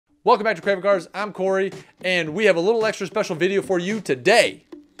Welcome back to Craving Cars. I'm Corey, and we have a little extra special video for you today.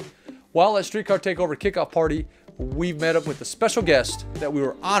 While at Street Car Takeover kickoff party, we've met up with a special guest that we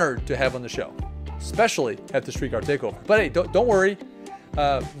were honored to have on the show, especially at the Street Car Takeover. But hey, don't worry.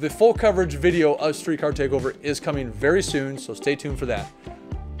 The full coverage video of Street Car Takeover is coming very soon, so stay tuned for that.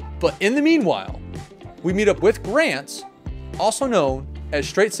 But in the meanwhile, we meet up with Grant, also known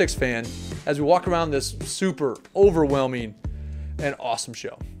as Str8sixfan, as we walk around this super overwhelming and awesome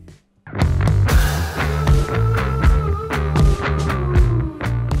show.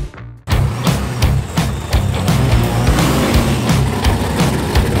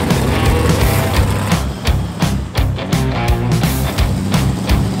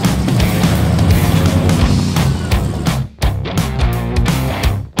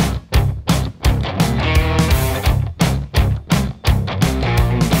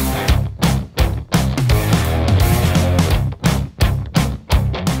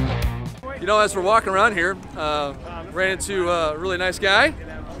 You know, as we're walking around here, ran into a really nice guy.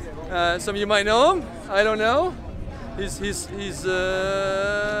 Some of you might know him. I don't know. He's hey!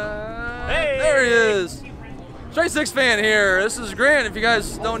 There he is. Str8sixfan here. This is Grant. If you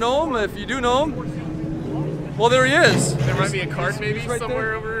guys don't know him, if you do know him, well, there he is. There might be a card maybe right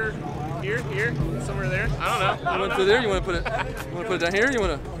somewhere over here, somewhere there. I don't know. You want to put it there? You want to put it? You want to put it down here? You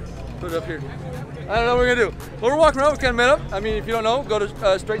want to put it up here? I don't know what we're gonna do. Well, we're walking around. We kind of met up. I mean, if you don't know, go to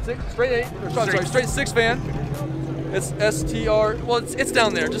Str8sixfan. It's STR. Well, it's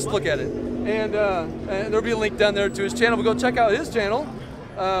down there. Just look at it, and there'll be a link down there to his channel. But go check out his channel.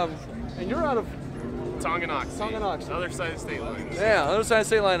 And you're out of Tonganoxie. Other side of the state line. Yeah, other side of the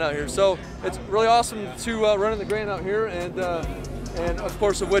state line out here. So it's really awesome to run in the Grand out here, and of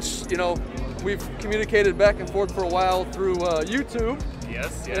course, of which we've communicated back and forth for a while through YouTube.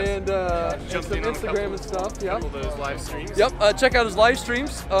 Yes. And some Instagram and stuff. Yep. Those live streams. Yep. Check out his live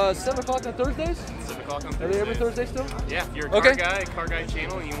streams. 7 o'clock on Thursdays. 7 o'clock on Thursdays. Are they every Thursday still? Yeah. If you're a car guy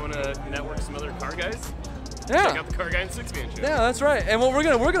channel, and you want to network some other car guys, check out the Car Guy and Str8sixfan channel. Yeah, that's right. And what we're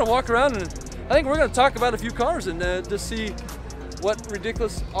gonna walk around, and I think we're gonna talk about a few cars and just see what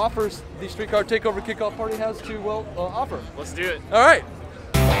ridiculous offers the Street Car Takeover kickoff party has to offer. Let's do it. All right.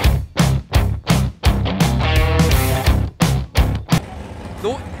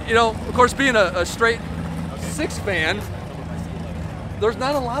 Of course, being a Str8sixfan, there's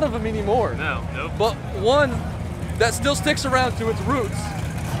not a lot of them anymore. No, nope. But one that still sticks around to its roots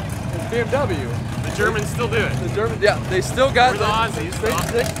is BMW. The Germans still do it. The Germans, yeah, they still got the Aussies.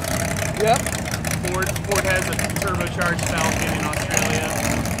 Str8six. Yep. Ford has a turbocharged Falcon in Australia.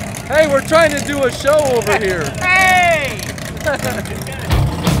 Hey, we're trying to do a show over here. Hey!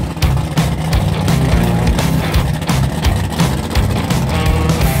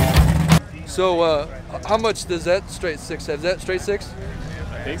 So, how much does that Str8six have? Is that Str8six?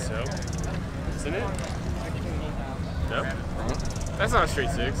 I think so. Isn't it? Nope. That's not a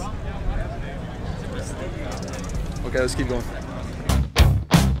Str8six. Okay, let's keep going.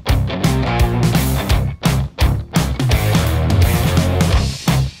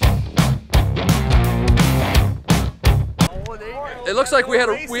 It looks like we had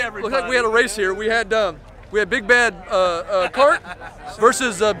a race here. We had Big Bad Cart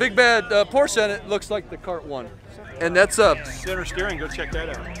versus Big Bad Porsche, and it looks like the Cart won. And that's Center steering. Go check that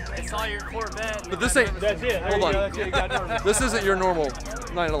out. It's all your Corvette. But this ain't. That's it. Hold on. That's it. You got it. This isn't your normal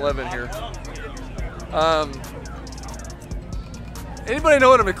 911 here. Anybody know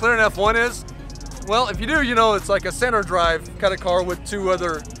what a McLaren F1 is? Well, if you do, you know it's like a center drive kind of car with 2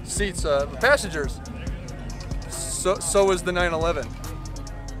 other seats, passengers. So is the 911.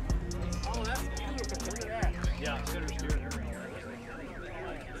 Oh, that's beautiful. Look at that. Yeah, center steering.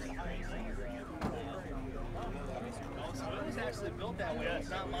 So it was actually built that way.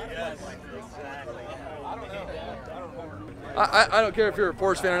 It's not modified like this. Exactly. I don't know. I don't care if you're a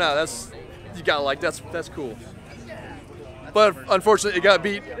Porsche fan or not. You gotta like that's cool. But unfortunately, it got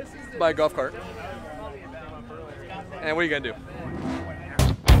beat by a golf cart. And what are you gonna do?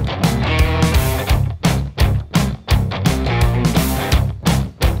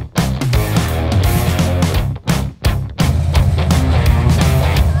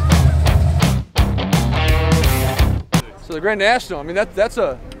 So the Grand National, I mean that's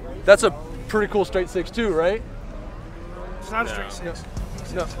a pretty cool Str8six too, right? It's not a Str8six.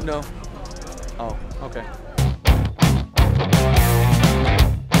 No. Oh, okay.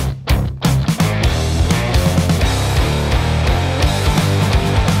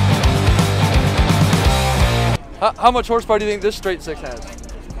 How much horsepower do you think this Str8six has?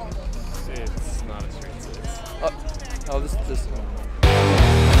 It's not a Str8six. Oh, this.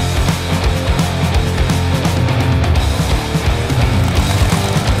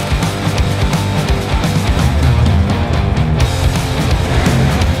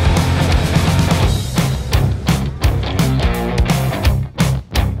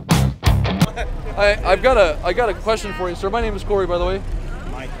 I got a question for you, sir. My name is Corey, by the way.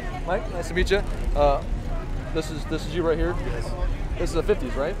 Mike. Mike, nice to meet you. This is you right here. Yes. This is a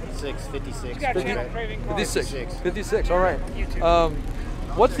 50s, right? 56. 56. 56. All right.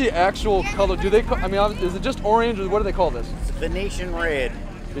 What's the actual color? Do they? I mean, is it just orange, or what do they call this? It's Venetian red.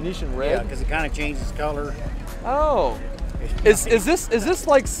 Venetian Yeah, red. because it kind of changes color. Oh. Is this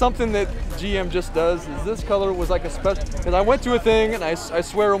like something that GM just does? Is this color was like a special? Because I went to a thing and I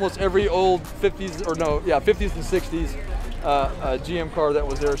swear almost every old 50s or no, yeah, 50s and 60s GM car that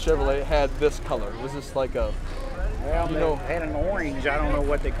was there, Chevrolet, had this color. Was this like a? Well, You they know- had an orange. I don't know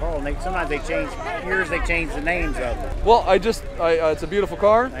what they call them. Sometimes they change. Years they change the names of them. Well, it's a beautiful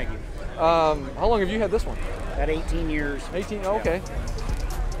car. Thank you. How long have you had this one? Got 18 years. 18. Oh, okay.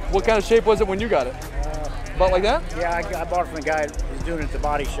 What kind of shape was it when you got it? About like that? Yeah, I bought it from the guy that was doing it at the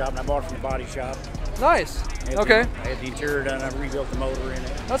body shop, and I bought it from the body shop. Nice. I had Okay. I had the interior done. I rebuilt the motor in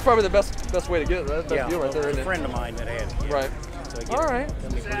it. That's probably the best way to get it. That's the deal right there, it was isn't a it? friend of mine that had it. Yeah. Right. So I get All it. right.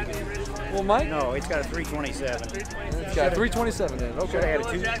 Done me pretty good. Well, Mike, No, it's got a 327. it's got 327 in it. Should Okay. have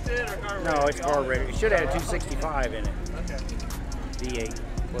had a No, it's carburetor. It should have had a 265 in it. V8.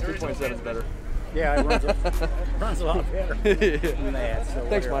 Well, 327 is better. Yeah, it runs a lot better Yeah. than that. So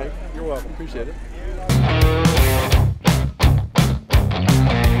Thanks, whatever. Mike. You're welcome. Appreciate it.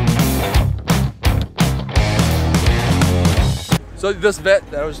 So this vet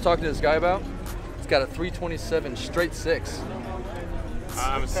that I was talking to this guy about, it's got a 327 straight six.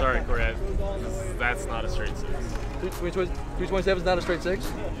 I'm sorry, Corey. That's not a straight six. 327 is not a straight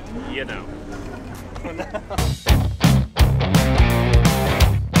six? You know.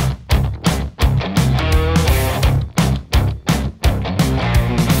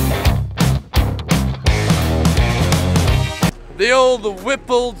 The old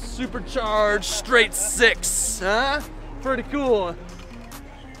Whippled supercharged straight six, huh? Pretty cool.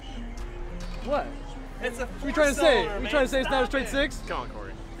 What? It's a What are you trying to say? You trying to say it's not a straight six? Come on,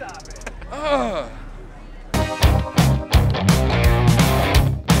 Corey. Ugh.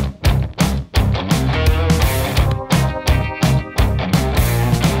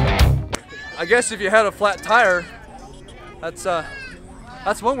 I guess if you had a flat tire,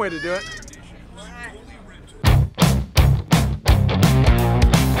 that's one way to do it.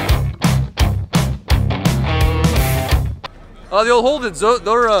 The old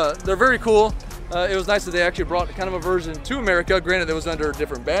Holdens, they're very cool. It was nice that they actually brought kind of a version to America. Granted, it was under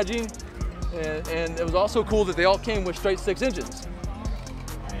different badging, and it was also cool that they all came with straight six engines.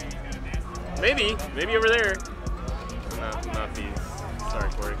 Maybe over there. Not these. Sorry,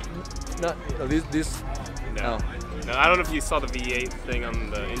 Corey. Not these. No. No, I don't know if you saw the V8 thing on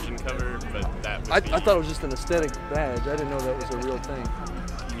the engine cover, but that was I thought it was just an aesthetic badge. I didn't know that was a real thing.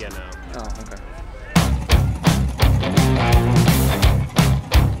 Yeah, no. Oh, okay.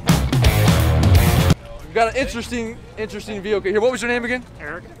 We've got an interesting vehicle here. What was your name again?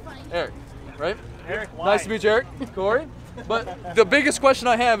 Eric. Eric, right? Eric, Nice to meet you, Eric. Corey. But the biggest question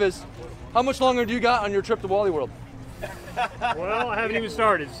I have is, how much longer do you got on your trip to Wally World? Well, I haven't even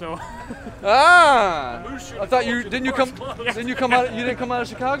started, so. Ah! I thought you didn't you come out. You didn't come out of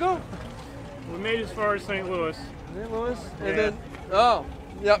Chicago? We made it as far as St. Louis. St. Louis, and Yeah. then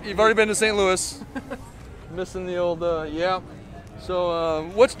yep, you've already been to St. Louis. Missing the old yeah. So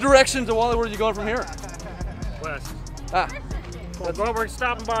which direction to Wally World are you going from here? West. Ah, Well, we're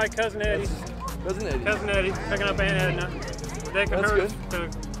stopping by Cousin Eddie's. doesn't it? Cousin Eddie, picking up Aunt Edna. Taking That's her good. to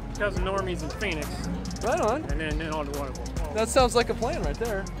Cousin Normie's in Phoenix, Right on. and then on to Waterfall. That sounds like a plan right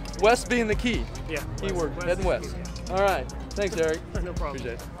there. West being the key. Yeah. Keyword, heading west. All right. Thanks, Eric. No problem.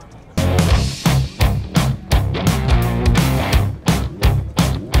 Appreciate it.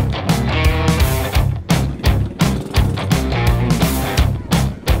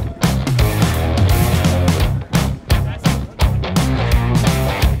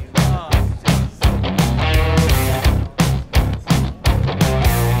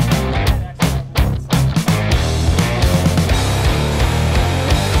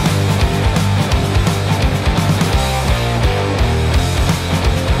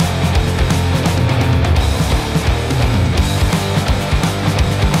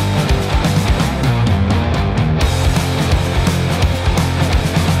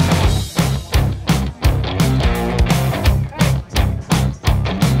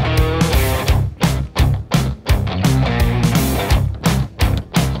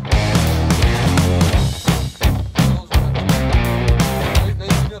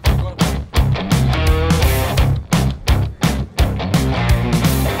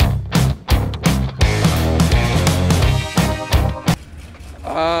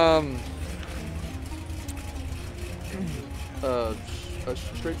 A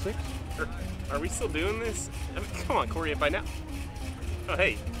straight six? Sure. Are we still doing this? I mean, come on, Corey, by now. Oh,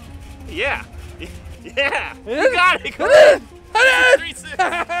 hey. Yeah. Yeah. You got it, Corey.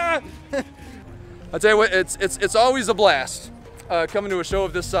 I tell you what, it's always a blast coming to a show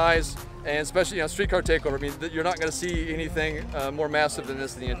of this size, and especially Street Car Takeover. I mean, you're not going to see anything more massive than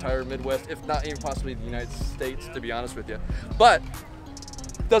this in the entire Midwest, if not even possibly the United States, to be honest with you. But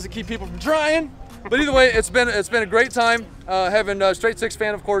it doesn't keep people from trying. But either way, it's been a great time having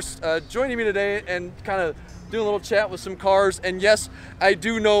Str8sixfan, of course, joining me today and kind of doing a little chat with some cars. And yes, I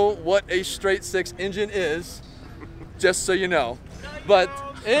do know what a straight six engine is, just so you know. But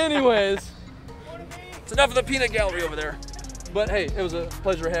anyways, it's enough of the peanut gallery over there. But hey, it was a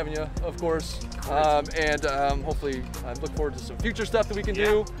pleasure having you, of course. And hopefully I look forward to some future stuff that we can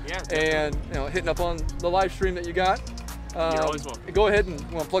do. Yeah, and hitting up on the live stream that you got. You're always welcome. Go ahead and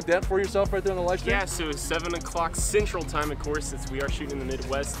want to plug that for yourself right there on the live stream? Yeah, so 7 o'clock Central Time, of course, since we are shooting in the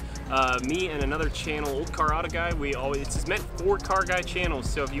Midwest. Me and another channel, Olde Carr Auto Guy, it's meant for car guy channels.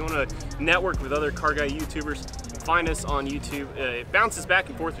 So if you want to network with other car guy YouTubers, find us on YouTube. It bounces back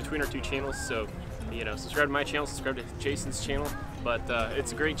and forth between our two channels. So, subscribe to my channel, subscribe to Jason's channel. But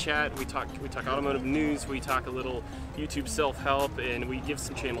it's a great chat. We talk automotive news, we talk a little YouTube self-help, and we give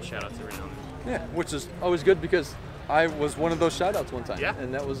some channel shout-outs every now and then. Yeah, which is always good because I was one of those shout-outs one time. Yeah.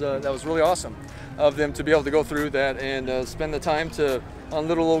 And that was really awesome of them to be able to go through that and spend the time on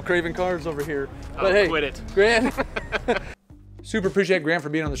little old Craving Cars over here. But hey, quit it. Grant, super appreciate Grant for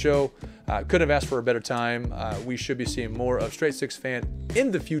being on the show. Couldn't have asked for a better time. We should be seeing more of Str8sixfan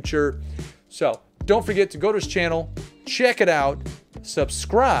in the future. So don't forget to go to his channel, check it out,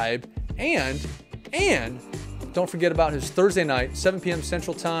 subscribe, and don't forget about his Thursday night, 7 p.m.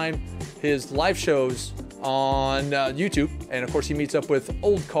 Central Time, his live shows on YouTube. And of course he meets up with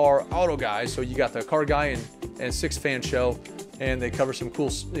Olde Carr Auto Guy. So you got the Car Guy and Six Fan show, and they cover some cool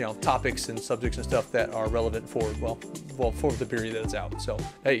topics and subjects and stuff that are relevant for for the period that it's out. So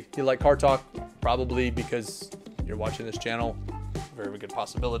hey, you like car talk, probably because you're watching this channel, very good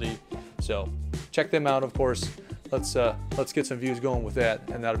possibility. So check them out, of course. Let's get some views going with that,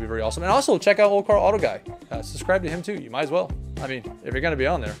 and that'll be very awesome. And also check out Olde Carr Auto Guy. Subscribe to him too. You might as well. I mean, if you're gonna be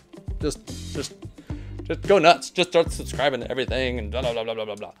on there, just go nuts. Just start subscribing to everything and blah, blah, blah, blah,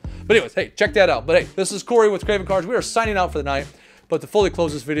 blah, blah. But anyways, hey, check that out. But hey, this is Corey with Craving Cars. We are signing out for the night. But to fully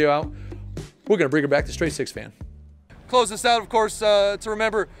close this video out, we're going to bring her back to Str8sixfan. Close this out, of course, to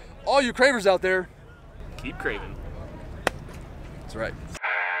remember all you cravers out there. Keep craving. That's right.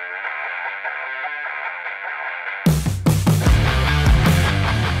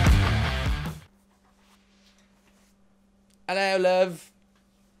 Hello, love.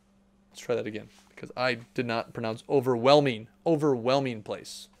 Let's try that again, because I did not pronounce overwhelming. Overwhelming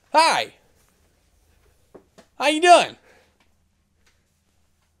place. Hi. How you doing?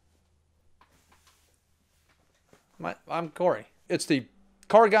 I'm Corey. It's the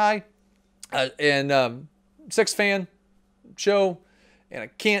Car Guy and Six Fan show, and I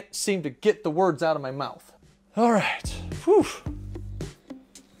can't seem to get the words out of my mouth. All right. Whew.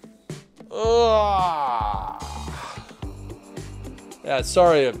 Yeah,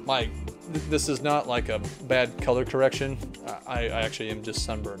 sorry, this is not like a bad color correction. I actually am just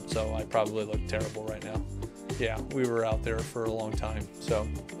sunburned, so I probably look terrible right now. Yeah, we were out there for a long time. So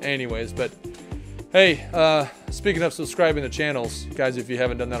anyways, but hey, speaking of subscribing to channels, guys, if you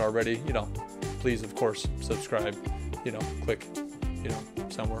haven't done that already, please, of course, subscribe, click,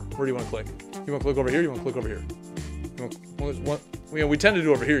 somewhere. Where do you want to click? You want to click over here? You want to click over here? We tend to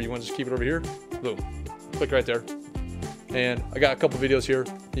do over here. You want to just keep it over here? Boom. Click right there. And I got a couple videos here.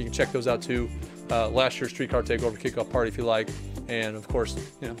 You can check those out too. Last year's Street Car Takeover Kickoff Party if you like. And of course,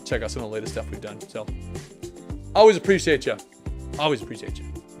 check out some of the latest stuff we've done. So, always appreciate you. Always appreciate you.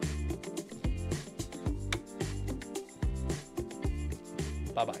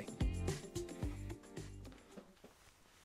 Bye-bye.